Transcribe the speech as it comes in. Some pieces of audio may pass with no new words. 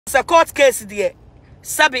a court case there.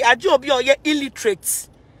 Sabi ajo obi oye illiterate.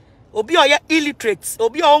 Obi oye illiterate.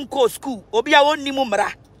 Obi on ko school. Obi a won nimu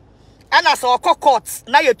mra. Ana so court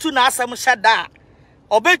na ye tu na asem shada.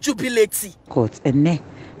 Obe jubilate. Court ene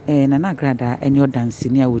Nana Agradaa and your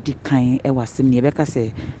dancing near would decline a was similar because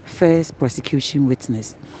a first prosecution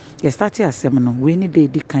witness. Yes, started a seminar when they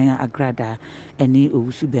decline Agradaa and Rev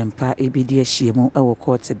Owusu Bempah ABD Shimo our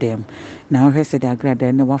court to them. Now her said Agradaa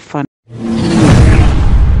and what fun.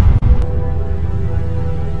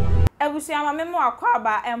 Ebusiama memo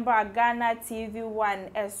akwaba emba Ghana TV1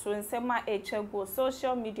 eso nsema echego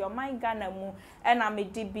social media my Ghana mu ena me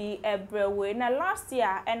DB ebrewe na last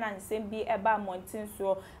year ena nsem bi eba montin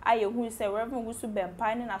so ayehu se Rev Owusu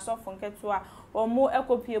Bempah ni na sofo nketua omo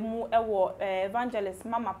ekopie mu ewo evangelist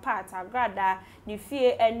mama part Agradaa ni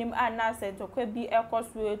fie enim anase tokwa bi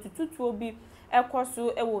ekoso tututuo bi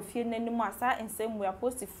ekoso ewo fie nanim asa nsem ya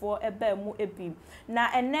postifo eba mu ebi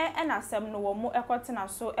na ene enasem no wo mu ekotena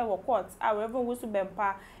so ewo court a Rev Owusu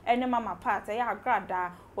Bempah ene mama part ya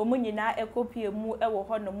Agradaa omu nyina ekopie mu ewo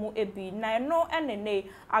ho no mu ebi na eno enene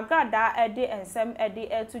Agradaa ede ensem ede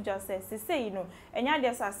etu justice sei no enya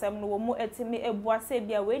de sasem no wo mu etimi ebuase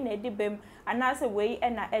bia we na edi bem anase we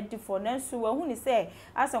ena edi for nanso we hu ni se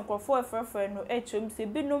asankrofo efrefre no etwem se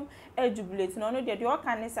binum ejubilate no no de o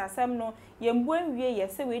kan sasem no yembu enwie ye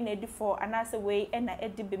se we na edi for anase we ena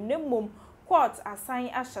edi bem na mom court assign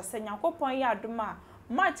ahyase Nyankopon ya adoma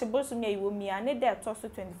March bosom ya iwomia ne de to so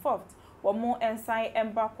 24th womo ensign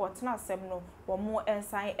emba court na asem no womo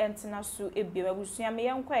ensign entina so ebie abusua me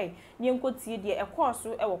yenkwai ne enkotie de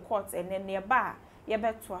ekọọso ewo court enene ba ye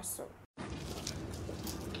beto aso.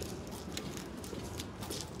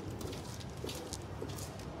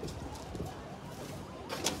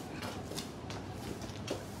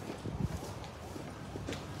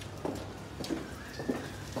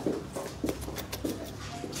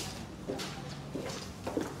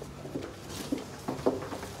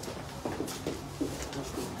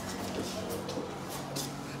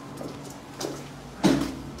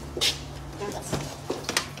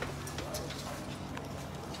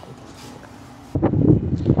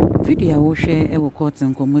 Video wo hwe ewo court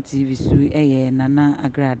nkomo TV su Nana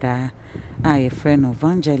Agradaa a friend of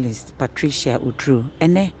evangelist Patricia Utru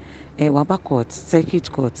ene waba court circuit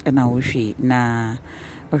court na wo hwe na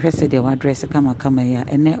ohwe se de wa address kama ya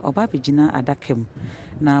ene oba bigina adakem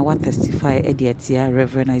na wa testify atia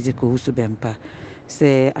Rev Owusu Bempah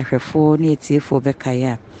se ahwefo ne etiefo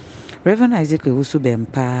bekaya Rev Owusu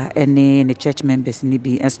Bempah ene ne church members ni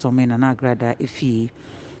bi estorming Nana Agradaa efi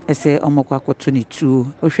ese omokwa kotu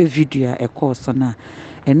ohwe video a course na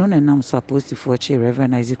eno na nam supposed for che Rev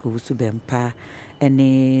Owusu Bempah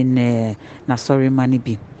ene ne na sorry mani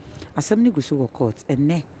bi asem ni gusu wo court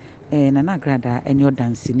ene Nana Agradaa and your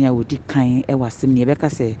dancing near would decline a was similar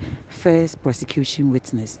because a first prosecution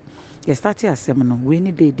witness. Yes, started a seminar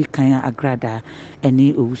when they decline Agradaa and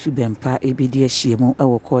Rev Owusu Bempah ABD Shimo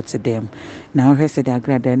our court to them. Now her said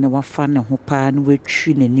Agradaa and what fun and hopan with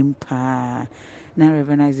trin and impa. Now Rev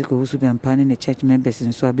Owusu Bempah in the church members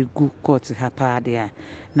and so I be good court to her pa there.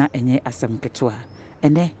 Now any asam ketua.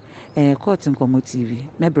 And then court in Komo TV,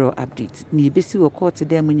 Mebro update. Ni besi wo court to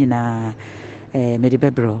them na mede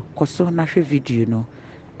bebro koso na hwe video no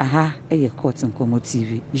aha court nkomo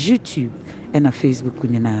TV YouTube and a Facebook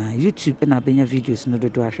nyina YouTube and a benya videos no do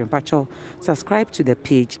ahwe pacho subscribe to the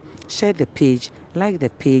page, share the page, like the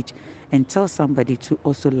page and tell somebody to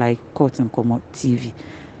also like court nkomo TV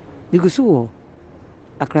because wo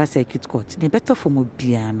Accra Circuit Court ni better for mo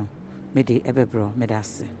bia no mede ebebro mede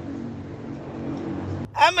ase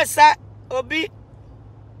amesa obi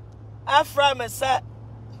afra mesa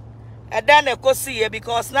then a kosi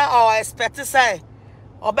because now our expect to say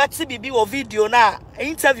or better be or video na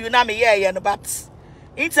interview na me yeah but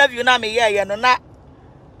interview na me yeah no na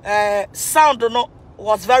sound no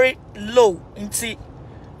was very low inti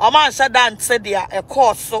o man said that said there a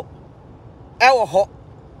course so ewo ho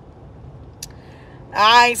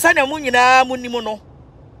ai sane mu nyina munimu no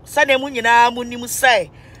sane mu nyina munimu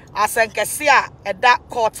say asankese a eda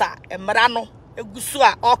quarter emra no egusu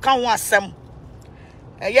a o kan ho asem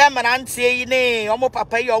yeah, man, auntie, ne, omo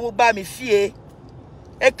papa, you omo ba me fie.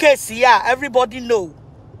 A case, yeah, everybody know.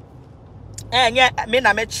 And yeah, me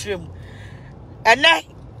na met him. And then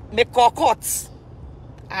me call court.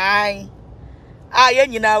 Aye,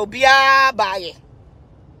 you know, obia baye.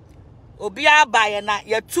 Obia baye na,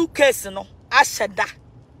 ya 2 cases, no, ashada.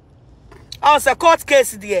 I was a court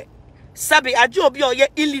case there. Sabi, ajo obi oye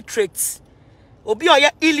illiterate. Obi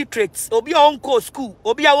oye illiterate. Obi on ko school.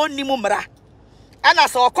 Obi on nimu mra. Ana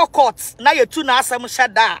so court na ye tu na asem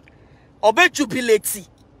shada obe jubilate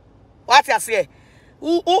what you say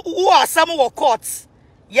who are some of courts.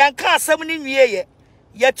 Yanka some in ye.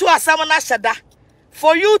 Ye two are some shada.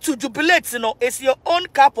 For you to jubilate, it's your own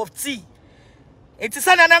cup of tea. It is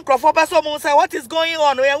an uncrophobia. Someone say, what is going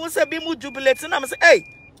on? We will say, Bimu jubilating. I'm say,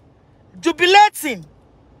 hey, jubilating.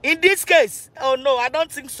 In this case, oh no, I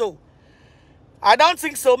don't think so. I don't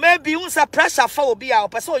think so. Maybe you say pressure for be our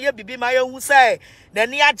person. You be my who say the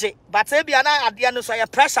niaje, but maybe I at the end so your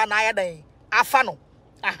pressure na ya day. Afano.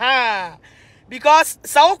 Aha. Because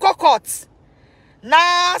Saoko court.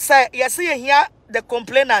 Now say you see here the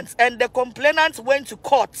complainant, and the complainant went to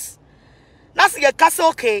court. Now see your castle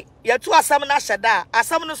okay. You two are some na shada.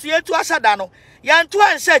 Asamno so you two are shada no. You two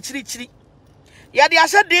and share chiri. Yeah, they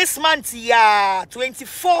are this month, yeah,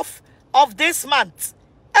 24th of this month.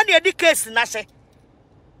 And the other case, Nashe.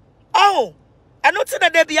 Oh, I know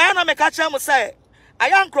that they be an me catch am say, I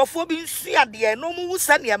am crofobin see and the no mu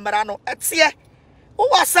send ya marano. It's here. Who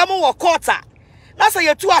are some or quarter? Now say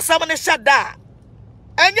you two are some shut down.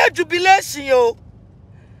 And your jubilation, yo.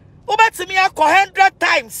 Who bet me a 100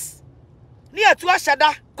 times. Near to a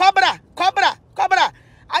shada, cobra.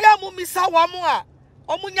 I am mumisa wamua.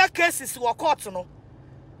 Omunya cases were caught, no.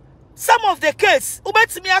 Some of the case,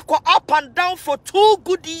 ubet me up and down for 2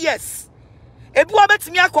 good years. Ebu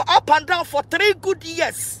bet me up and down for 3 good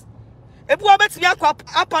years. Ebu bet me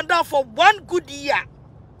up and down for 1 good year.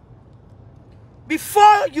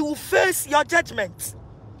 Before you face your judgment.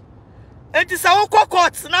 It is our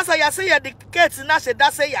court, Nasa Yasaya the case Nasha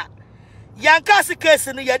Dasaya. Yankasi case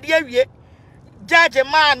in the area. Judge a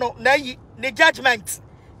man, no, the judgment.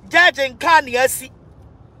 Judge and can yasi.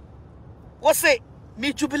 What say?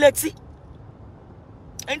 Me jubilate.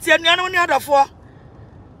 And tell me any other for.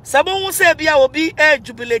 Someone will say, "Bia will be a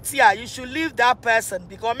jubilate." You should leave that person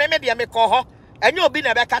because maybe I may call her and you'll be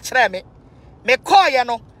never catch me. Me call you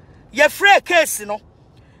no. Your free case,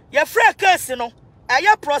 Your free case,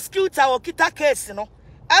 A prosecutor or kita case,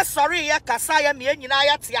 Sorry, ya kasaya me and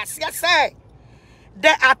yes, say.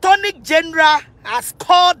 The Attorney General has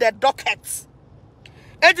called the docket.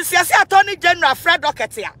 It is yes, Attorney General Fred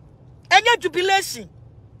docket here. And your jubilation.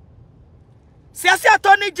 Siasi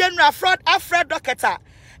Attorney General Fred Docketa.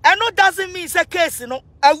 And no doesn't mean it's a case, Ana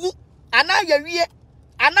ye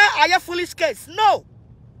ana a foolish case. No.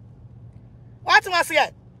 What was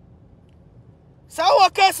here? So our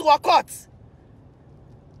case was caught.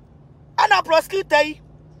 Ana prosecutor.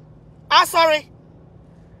 Sorry.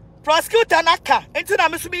 Prosecutor naka. Enti na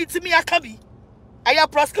misumi itimi akabi. Aya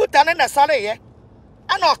prosecutor na sorry ye.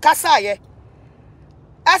 Ana okasa ye.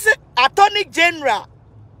 As Attorney General,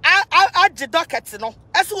 I the docket,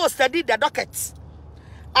 as was studied the docket.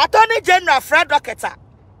 Attorney General Fred Docketa.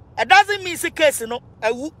 It doesn't mean it's a case,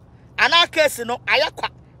 a woo, and our case, ayakwa,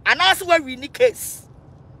 and that's where we need case.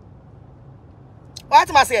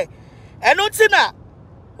 What must I say? And no tina,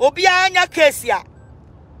 Obianya case ya.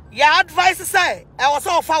 Your advice say, I was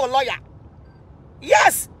all for a lawyer.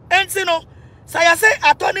 Yes, and so I say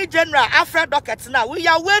Attorney General Fred Docket now. We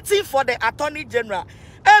are waiting for the Attorney General.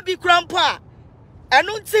 Ebi grandpa,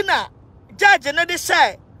 Anuntina, judge another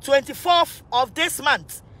share 24th of this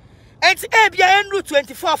month. And Ebia Enru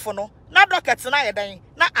 24th, no, not docket na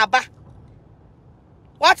not Abba.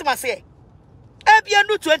 What must I say? Ebia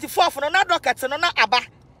Enru 24th, no, not docket, no, not Abba.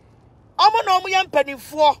 Omo no mu penny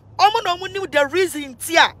for, Omo no mu knew the reason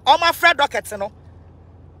tia, Oma Fred docket, no.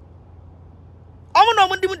 Omo no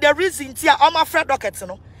mu knew the reason tia, Oma Fred docket,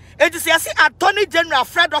 no. It is yes, Attorney General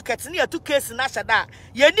Fred Docket near 2 cases in Nashada.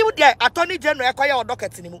 You knew the Attorney General acquire or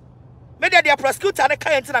docket anymore. Maybe they are prosecutor and a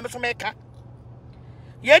client in America.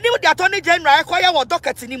 You knew the Attorney General acquire or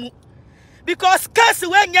docket anymore. Because case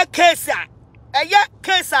when your case, a year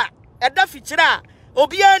case, a deficit,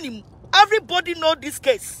 obianim, everybody know this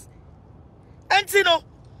case. And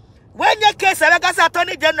when your case, I got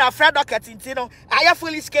Attorney General Fred Docket, I have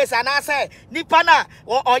foolish case, and I say, Nipana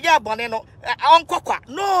or ya boneno,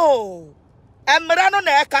 no, Emrano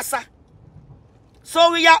ne kasa.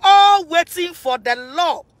 So we are all waiting for the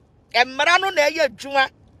law. Emrano ne ye juma.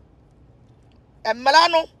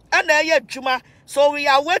 Emrano ne ye juma. So we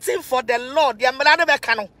are waiting for the law. The Emrano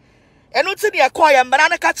bekano. Enuti ni acquire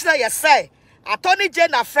Emrano kachira ye say. Attorney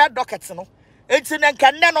General Fred Docket no. It's in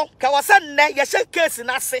Caneno, Kawasan ne ye shake case in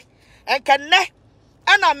ase. And can ne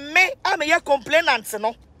and I'm a complainant,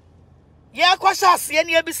 no. Yeah, cl'ashɛs ye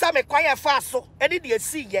near beside me quiet fast so any day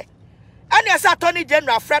see ye. And yes, Attorney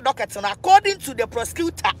General Fred Docketa, according to the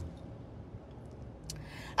prosecutor.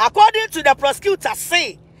 According to the prosecutor,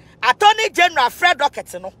 say Attorney General Fred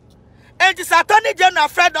Docketa, no. And this Attorney General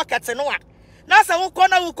Fred Docketa, no. Now, so who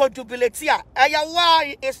corner who jubilate here.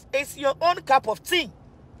 Why it's your own cup of tea.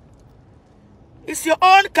 It's your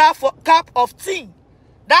own cup of tea.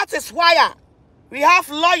 That is why we have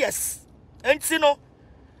lawyers. And you know,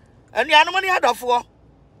 and the animal had of war.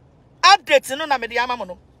 Updates no na me dia mama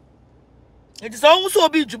no. It is also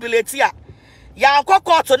be jubilate here. Ya go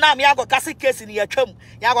court na me go kase case ni ya twam.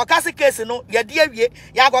 Ya go kase case no ya de awie.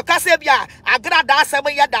 Ya go kase bia Agradaa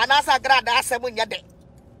asem ya da na sa Agradaa asem nya de.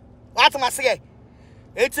 What ma say?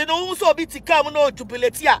 It is also be tikam no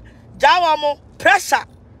jubilate here. Jawa mo pressure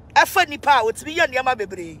efa nipa otimi ya niam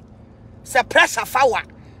bebre. Se pressure fawa.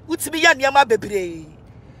 Utimi ya niam bebre.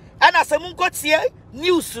 And asem nkotie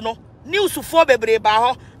news no. News for bebre ba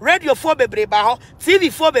ho, radio for bebre ba ho,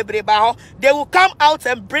 TV for bebre ba ho. They will come out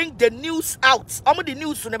and bring the news out. Omo the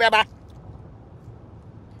news ne beba.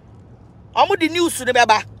 Omo the news ne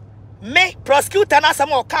beba. Me prosecutor na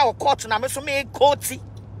some o ka o court na me so me courti.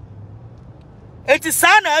 It is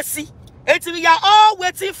sana see. We are all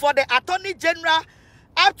waiting for the Attorney General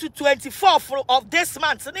up to 24th of this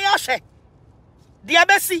month. Ne yashe. The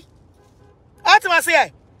embassy. What am I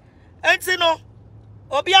say? Enti no.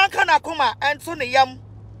 Obianka na kuma ento ne yam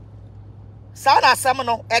sana asem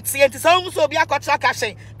no etienti so obianka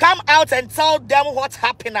traka come out and tell them what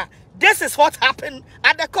happened. This is what happened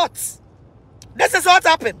at the courts. This is what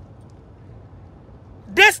happened.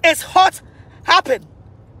 This is what happened.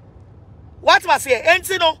 What must say?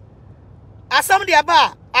 Enti no asem de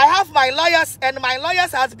aba. I have my lawyers and my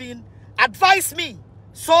lawyers has been advised me,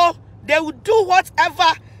 so they will do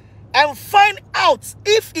whatever and find out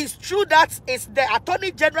if it's true that it's the Attorney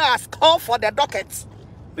General has called for the docket.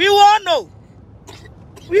 We won't know.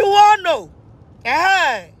 We won't know.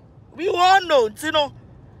 We won't know. You know,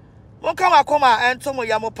 Mokama Koma and Tomo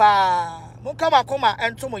Yamopa. Mokama Koma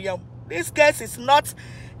and Tomo Yam. This case is not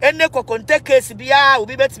any Kokonte case. Bia will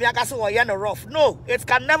be better Miakaso or Yana rough. No, it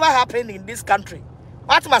can never happen in this country.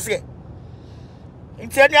 What must say? In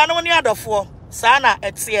Tianiano for Sana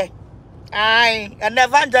Etie. I an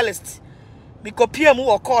evangelist. Me kopie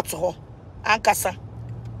mu court ho ankasa.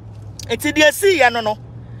 Eti de see ya no.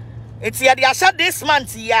 Eti ya de asha this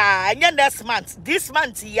month ya, anya next month. This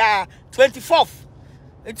month ya 24th.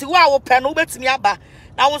 Eti wa wo pe no betimi aba.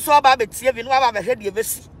 Na wo so aba betie bi no aba be hwe de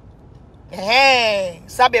besi.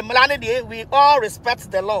 Sabe mlane de we all respect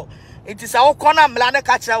the law. It is our corner mlane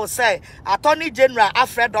catcher will say Attorney General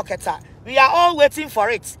Alfred Docketer. We are all waiting for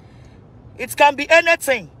it. It can be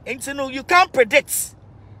anything. You can't predict.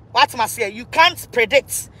 What must say? You can't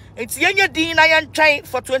predict. It's yenye din na yan trying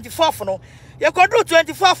for 24th no. You could do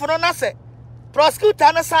 24th no na say.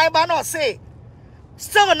 Prosecutor na cyber no say.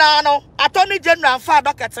 Still na no Attorney General fa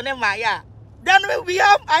docket ne maya. Then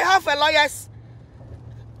I have a lawyers.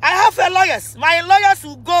 I have a lawyers. My lawyers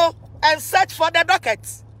will go and search for the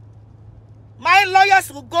docket. My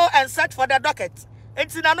lawyers will go and search for the docket.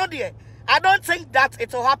 It's in another day. I don't think that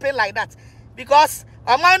it will happen like that. Because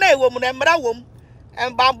amana woman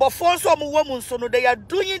and bambofon so woman so no they are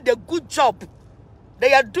doing the good job.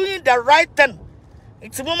 They are doing the right thing.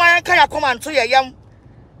 It's a woman can come and to yam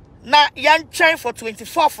na yan train for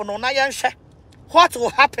 24th no na yan share. What will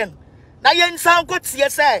happen? Na yan sound good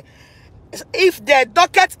say if the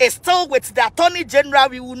docket is still with the Attorney General,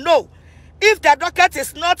 we will know. If the docket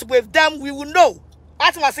is not with them, we will know.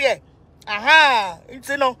 What must say? It's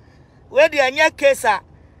no where the anya case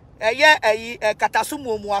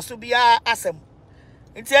katasumu muasubia asem.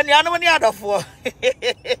 It's any anumani adofo.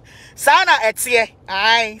 Sana etie.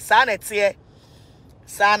 Aye, sana etie.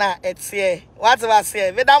 Sana etie. What was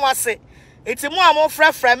say? Vedama say. It's more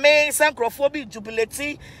frɛ me sancrophobic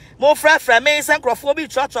jubilate. More frɛ me sancrophobic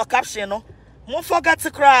church or caption no. Mo forget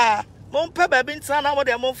to cry. Mo pe baby ntana mo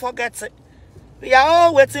de mo forget it. We are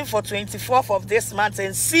all waiting for 24th of this month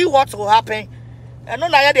and see what will happen. And no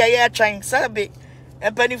na they are trying sabe.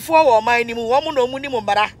 And penny for or my nimu woman no munimu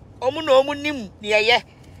bara. Omu no munim yeah.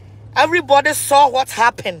 Everybody saw what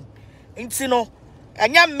happened. Intino.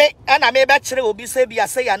 And ya me and I may actually will be say be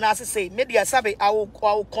say and as say media sabe I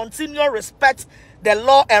will continue respect the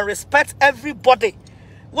law and respect everybody.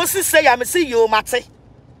 What's he say? I'm see you mate.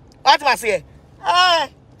 What must say?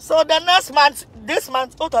 So the next month, this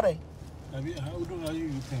month, how do you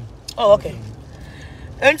think? Oh, okay.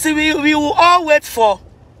 And so we will all wait for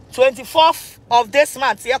 24th of this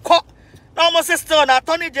month. Yeah, no more sister on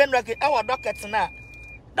Attorney General our docket now.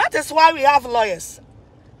 That is why we have lawyers.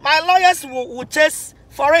 My lawyers will chase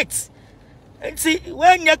for it. And see,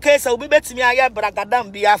 when your case will be better me, I have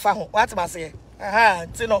Bragadam be afa. What must say?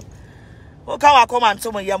 You know. Come and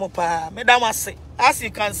tell me Yamopa. Madam say, as you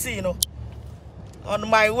can see, you know, on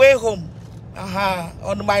my way home.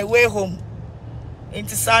 On my way home.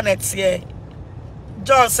 Into Sanet here.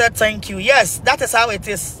 John said thank you. Yes, that is how it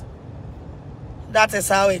is. That is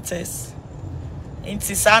how it is.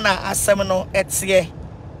 Into Sana Asemino Etie.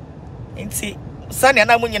 Inti sani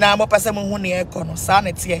na mu nyina mo pese mo hu ne ekono sa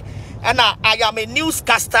na tie. And I am a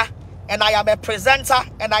newscaster and I am a presenter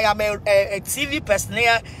and I am a TV person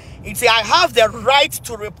here. Inti I have the right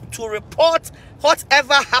to report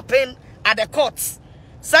whatever happened at the courts.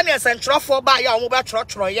 Sani central for ba ya omo ba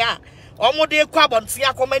tro ya. Omo de kwa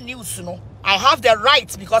bontia akoma news no. I have the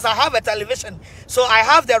right because I have a television. So I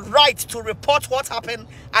have the right to report what happened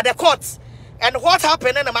at the courts. And what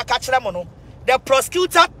happened in the Makachiramono, the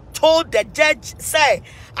prosecutor told the judge, say,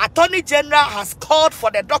 Attorney General has called for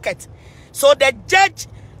the docket. So the judge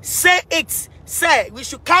say we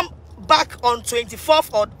should come back on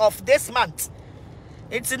 24th of this month.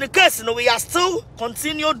 It's in the case, we are still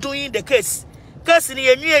continue doing the case. Case in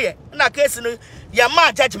the case in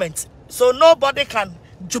Yama judgment. So nobody can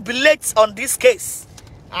jubilate on this case.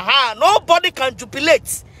 Nobody can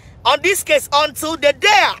jubilate on this case until the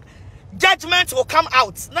day judgment will come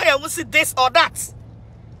out. Now you will see this or that.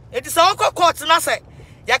 It is a court now say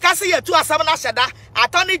you can see your two asamana shada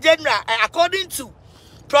Attorney General according to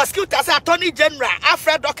prosecutors Attorney General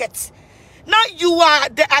Alfred Docket. Now you are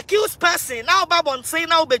the accused person. Now Babon say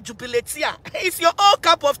now be jubilate here. It's your own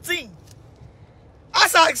cup of tea.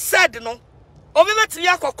 As I said, over to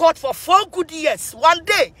your court for 4 good years. One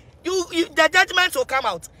day, the judgment will come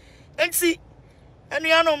out. And see, and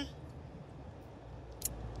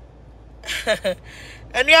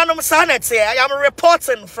Sanity, I am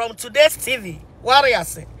reporting from today's TV. What do you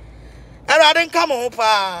say? And I didn't come home.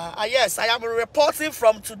 Yes, I am reporting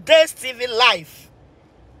from today's TV live.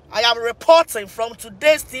 I am reporting from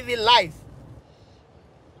today's TV live.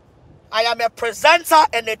 I am a presenter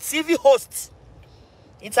and a TV host.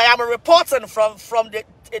 I am reporting from the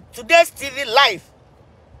today's TV live.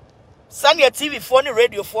 Send your TV phone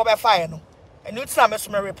radio 4x5 no. And you tell me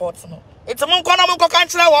some reports no. It's a mon kona mon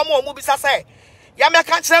kanchira wa mo mu bisa say. Ya me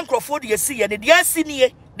kanchira nkrofo de see and the see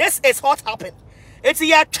nie. This is what happened. It's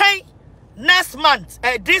your train next month.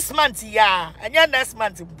 This month yeah. And yeah next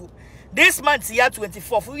month. This month yeah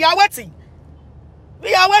 24th. We are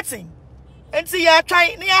waiting. And see your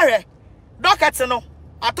train near. Docket no.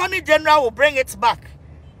 Attorney General will bring it back.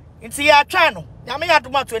 Into your channel, Yami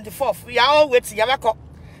Aduma 24th. We are all waiting. Yamako.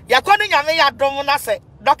 Yakoni Yami Adoma say,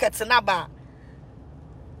 dockets and Naba.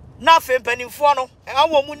 Nothing penny for no, and I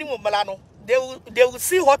won't Milano. They will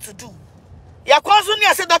see what to do.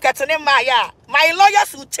 Yakonsunia said dockets and Maya. My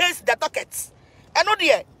lawyers will chase the dockets. And no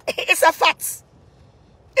dear, it's a fact.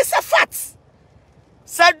 It's a fact.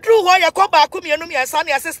 Said Drew why you come back and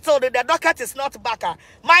Sunny still the docket is not back.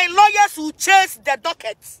 My lawyers will chase the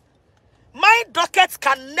dockets. My docket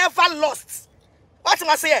can never lost. What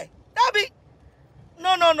am I saying? Dabi.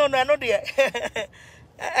 No, dear.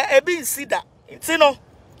 I been see that. It's no.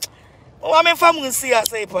 Mama famu nsia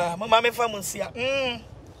say pa. Mama famu nsia.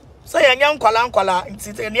 So young kwala.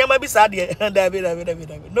 It's near my beside here.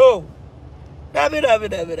 Dabi. No.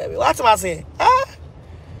 Dabi. What am I saying?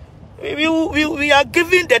 We are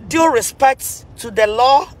giving the due respect to the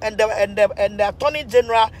law and the Attorney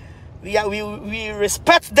General. We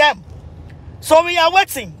respect them. So we are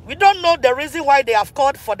waiting. We don't know the reason why they have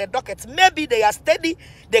called for the docket. Maybe they are studying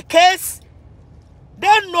the case.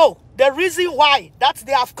 They know the reason why that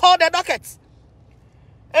they have called the docket.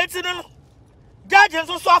 It's judge and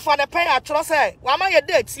so for the pay at trust. Wama your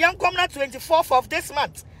date? Young come 24th of this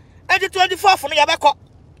month. And the 24th from Yabako.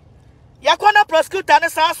 Yakona prosecutor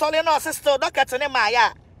and San Solino sister docket and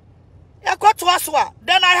Maya. Yakot to Aswa.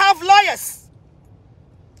 Then I have lawyers.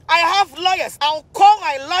 I'll call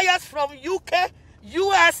my lawyers from UK,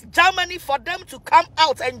 US, Germany for them to come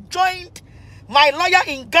out and join my lawyer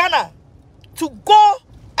in Ghana to go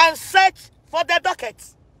and search for the docket.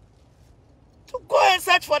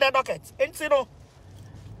 And you know,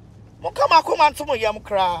 Mokama come and tomo yam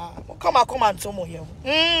kra. Mokama come and tomo yam.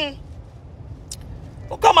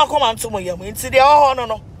 Mokama come and tomo yam. Into the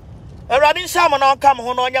no. Eradin shama no come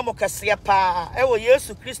ho no nya mokase pa. Ewo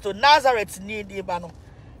Yesu Kristo Nazareth ni di ba no.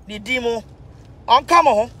 Dimo on come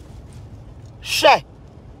on. Share.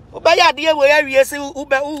 Ubaya dear where we say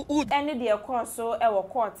ube any dear course so our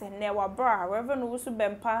court and never bra, Rev Owusu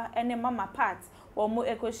Bempah and mama part or mu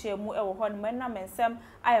echo share mu ewo hon men na mensem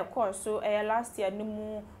I course so last year ni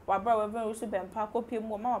mu wabra Rev Owusu Bempah copy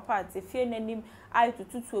mu mama part if ye nanim I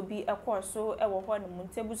to be a course so ewo hon mu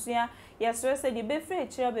ntebusia yes we say the be free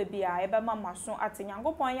chere baby a ebe mama so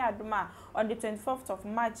atenyankopon ya adoma on the 24th of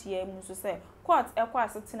March year mu so say court ekwa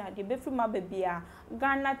asetina the be free ma baby a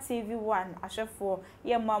Ghana TV1 ahwefo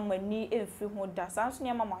ye mama ni emfi ho da sanso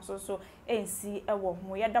ne mama so ensi ewo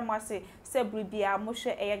ho ye damase se bribia mo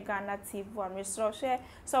hwe eye Ghana TV1 resro hwe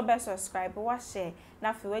so be subscribe wa share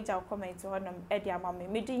na fi we ja comment honum e dia mama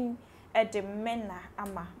medin ede mena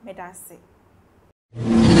ama medase